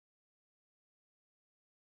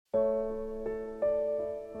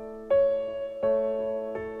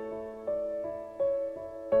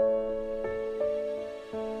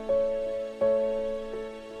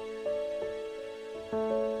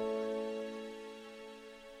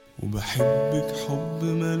وبحبك حب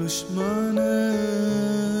مالوش معنى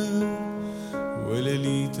ولا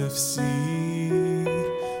لي تفسير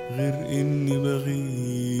غير اني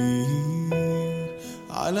بغير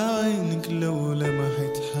على عينك لو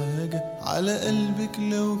لمحت حاجة، على قلبك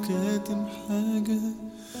لو كاتم حاجة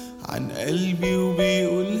عن قلبي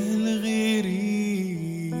وبيقولها لغيري.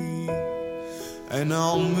 انا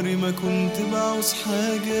عمري ما كنت بعوز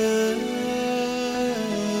حاجة،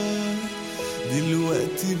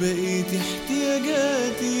 دلوقتي بقيت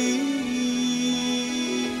احتياجاتي.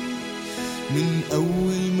 من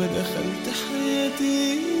اول ما دخلت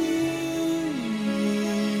حياتك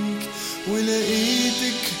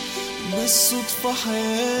ولقيتك بالصدفة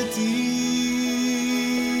حياتي،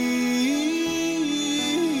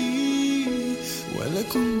 ولا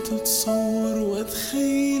كنت اتصور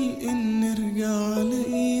واتخيل ان ارجع على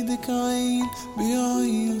ايدك عيل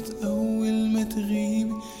بيعيط اول ما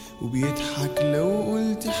تغيبي، وبيضحك لو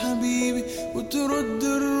قلت حبيبي، وترد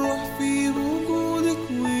الروح في بوجودك،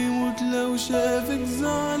 ويموت لو شافك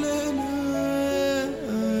زعلانة.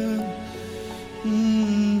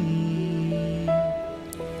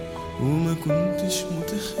 وما كنتش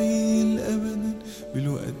متخيل ابدا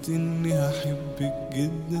بالوقت اني هحبك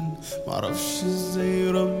جدا، معرفش ازاي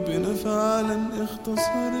ربنا فعلا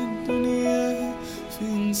اختصر الدنيا في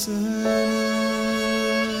إنسانة.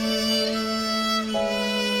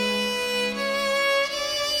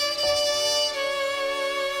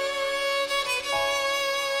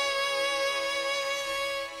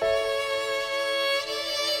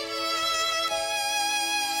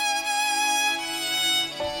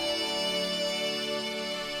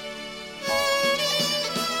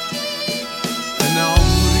 أنا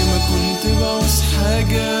عمري ما كنت بعوز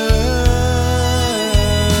حاجة،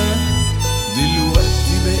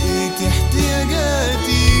 دلوقتي بقيت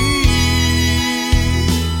احتياجاتي.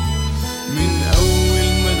 من أول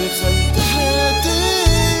ما دخلت حياتك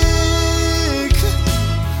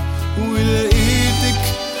ولقيتك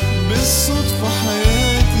بالصدفة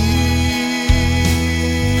حياتي،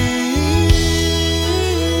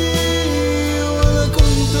 ولا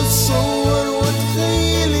كنت أتصور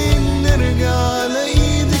وأتخيل إن أرجع على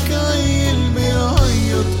إيدك عيل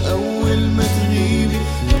بيعيط أول ما تغيبي،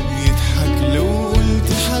 وبيضحك لو قلت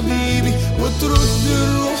حبيبي، وترد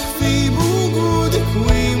الروح في بوجودك،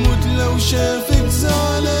 ويموت لو شافك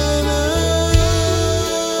زعلانة.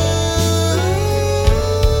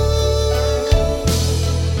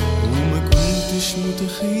 وما كنتش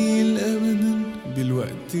متخيل أبدا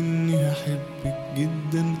بالوقت إني هحبك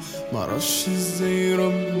جدا، معرفش ازاي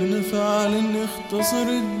ربنا فعلا اختصر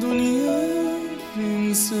الدنيا في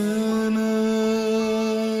إنسانة.